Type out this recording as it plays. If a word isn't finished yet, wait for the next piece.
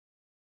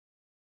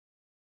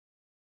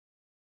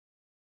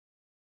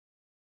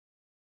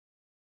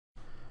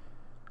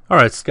All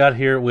right, Scott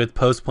here with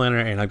Post Planner,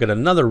 and I've got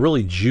another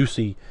really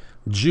juicy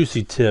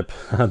tip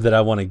that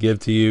I want to give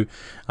to you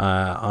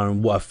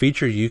on a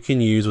feature you can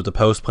use with the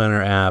Post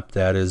Planner app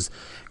that is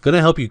going to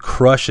help you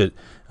crush it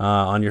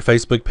on your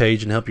Facebook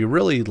page and help you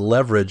really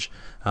leverage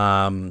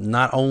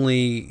not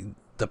only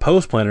the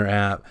Post Planner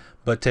app,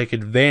 but take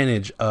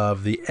advantage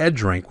of the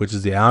edge rank, which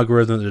is the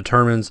algorithm that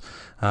determines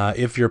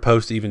if your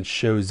post even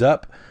shows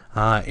up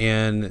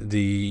in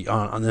the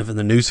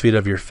newsfeed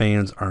of your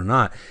fans or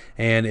not.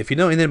 And if you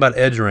know anything about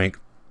edge rank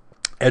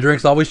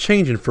is always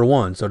changing for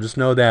one. So just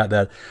know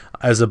that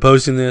as of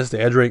posting this,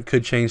 the edge rank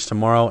could change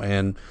tomorrow,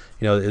 and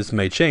this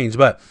may change.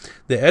 But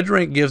the edge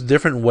rank gives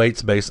different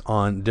weights based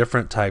on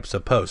different types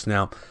of posts.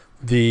 Now,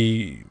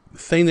 the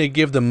thing they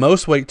give the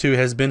most weight to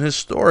has been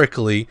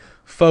historically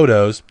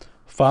photos,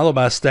 followed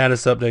by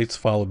status updates,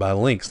 followed by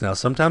links. Now,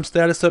 sometimes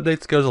status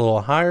updates goes a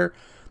little higher.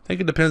 I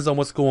think it depends on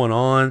what's going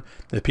on,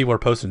 if people are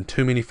posting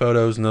too many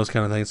photos and those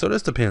kind of things. So it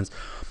just depends.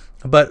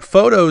 But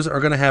photos are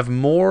going to have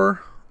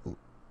more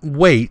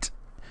weight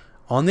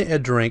on the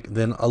edge rank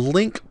than a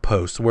link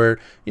post, where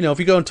if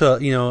you go into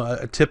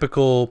a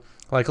typical,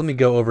 like, let me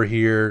go over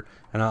here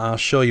and I'll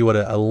show you what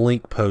a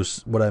link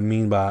post, what I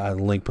mean by a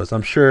link post.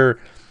 I'm sure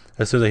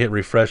as soon as I hit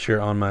refresh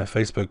here on my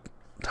Facebook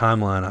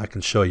timeline, I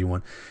can show you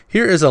one.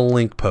 Here is a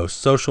link post.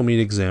 Social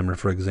Media Examiner,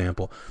 for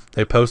example,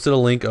 they posted a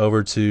link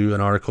over to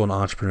an article on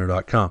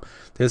entrepreneur.com.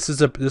 This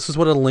is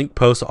what a link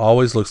post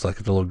always looks like.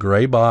 It's a little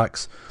gray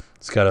box.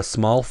 It's got a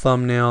small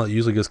thumbnail. It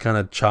usually gets kind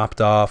of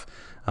chopped off,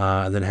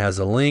 and then has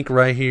a link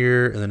right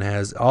here, and then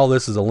has all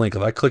this is a link.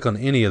 If I click on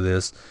any of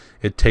this,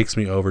 it takes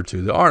me over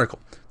to the article.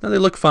 Now, they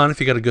look fine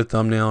if you got a good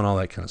thumbnail and all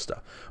that kind of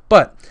stuff,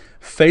 but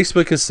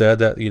Facebook has said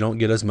that you don't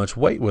get as much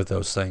weight with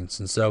those things.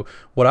 And so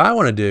what I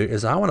want to do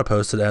is I want to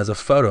post it as a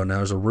photo. Now,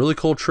 there's a really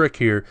cool trick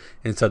here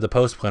inside the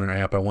Post Planner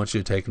app I want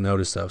you to take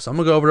notice of. So I'm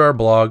going to go over to our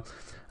blog.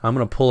 I'm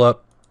going to pull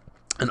up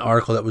an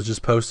article that was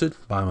just posted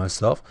by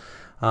myself.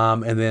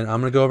 And then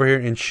I'm going to go over here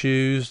and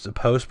choose the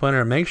Post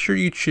Planner. Make sure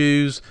you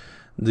choose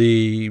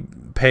the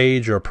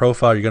page or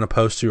profile you're going to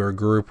post to, or a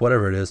group,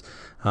 whatever it is,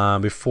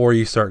 before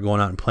you start going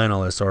out and plan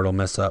all this, or it'll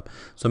mess up.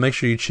 So make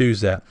sure you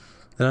choose that.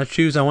 Then I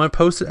want to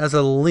post it as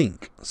a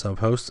link. So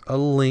post a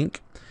link,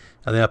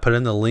 and then I put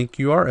in the link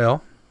URL,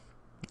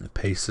 and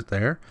paste it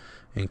there,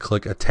 and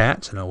click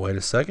attach. And I'll wait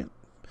a second.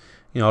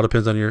 It all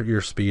depends on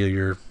your speed of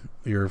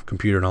your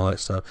computer and all that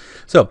stuff.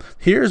 So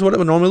here's what it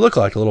would normally look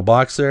like. A little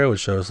box there would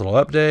show us a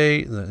little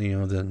update,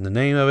 the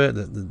name of it,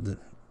 the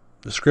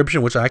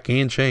description, which I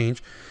can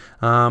change.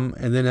 And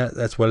then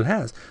that's what it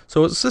has.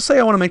 So let's just say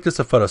I want to make this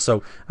a photo.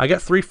 So I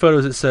got 3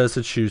 photos it says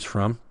to choose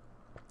from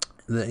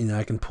that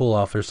I can pull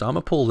off there. So I'm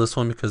gonna pull this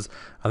one because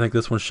I think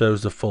this one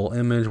shows the full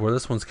image, where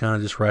this one's kind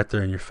of just right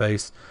there in your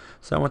face.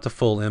 So I want the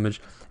full image.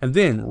 And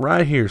then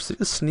right here, see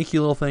this sneaky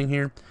little thing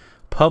here?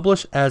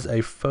 Publish as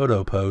a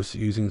photo post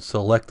using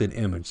selected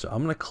image. So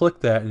I'm gonna click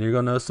that, and you're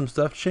gonna notice some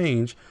stuff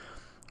change.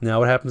 Now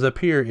what happens up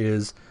here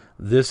is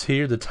this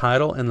here, the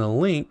title and the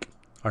link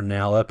are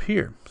now up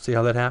here. See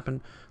how that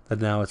happened? That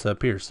now it's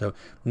up here. So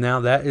now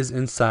that is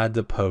inside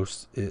the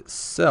post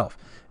itself.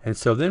 And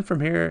so then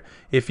from here,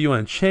 if you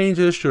want to change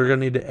this, you're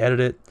going to need to edit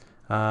it.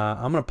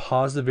 I'm going to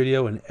pause the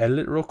video and edit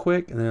it real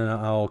quick, and then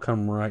I'll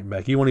come right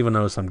back. You won't even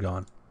notice I'm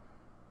gone.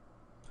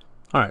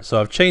 All right,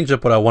 so I've changed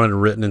up what I wanted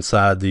written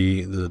inside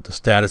the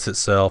status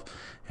itself.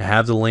 I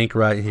have the link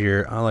right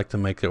here. I like to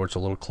make it where it's a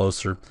little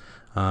closer.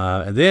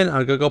 And then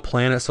I'm going to go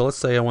plan it. So let's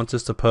say I want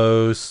this to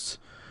post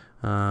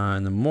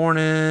in the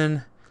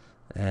morning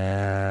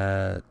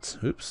at,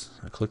 oops,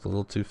 I clicked a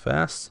little too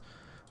fast.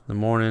 In the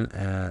morning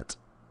at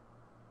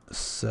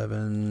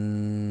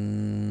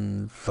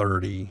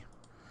 7:30.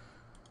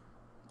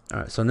 All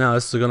right, so now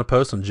this is going to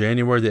post on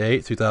January the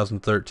 8th,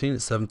 2013 at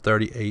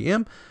 7:30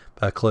 a.m.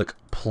 If I click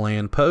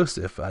plan post,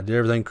 if I did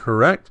everything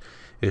correct,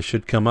 it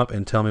should come up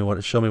and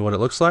show me what it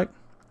looks like.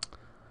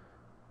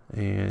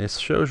 And it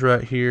shows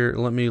right here.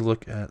 Let me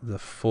look at the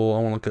full. I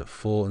want to look at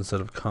full instead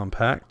of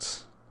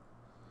compact.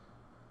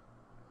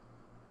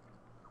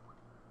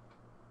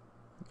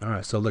 All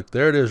right, so look,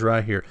 there it is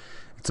right here.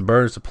 It's a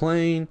bird, it's a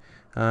plane.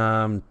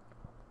 And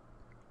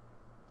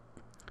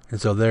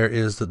so there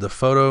is the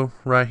photo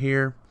right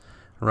here,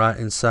 right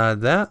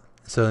inside that.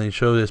 So then you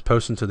show this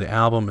posting to the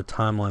album of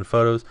timeline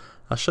photos.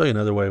 I'll show you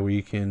another way where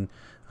you can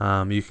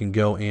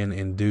go in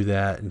and do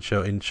that and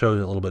show it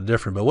a little bit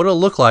different. But what it'll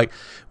look like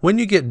when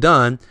you get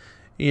done,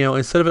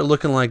 instead of it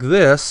looking like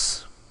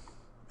this,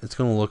 it's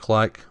going to look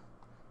like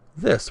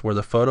this, where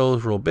the photo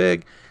is real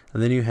big,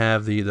 and then you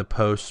have the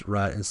post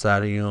right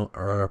inside of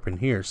or up in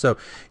here. So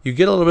you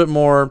get a little bit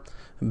more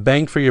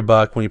bang for your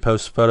buck when you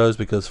post photos,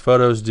 because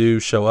photos do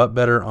show up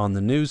better on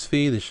the news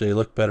feed. They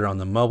look better on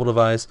the mobile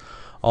device,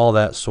 all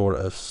that sort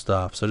of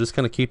stuff. So just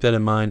kind of keep that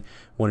in mind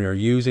when you're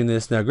using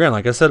this. Now, granted,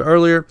 like I said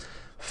earlier,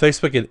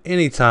 Facebook at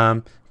any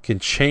time can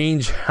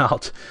change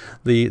out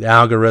the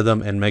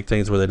algorithm and make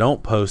things where they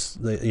don't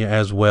post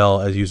as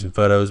well as using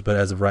photos. But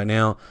as of right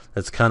now,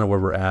 that's kind of where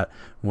we're at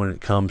when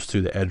it comes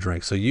to the edge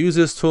rank. So use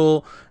this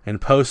tool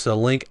and post a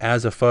link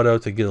as a photo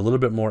to get a little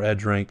bit more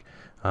edge rank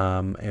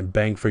and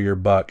bang for your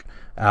buck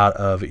out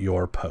of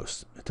your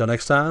posts. Until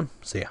next time,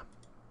 see ya.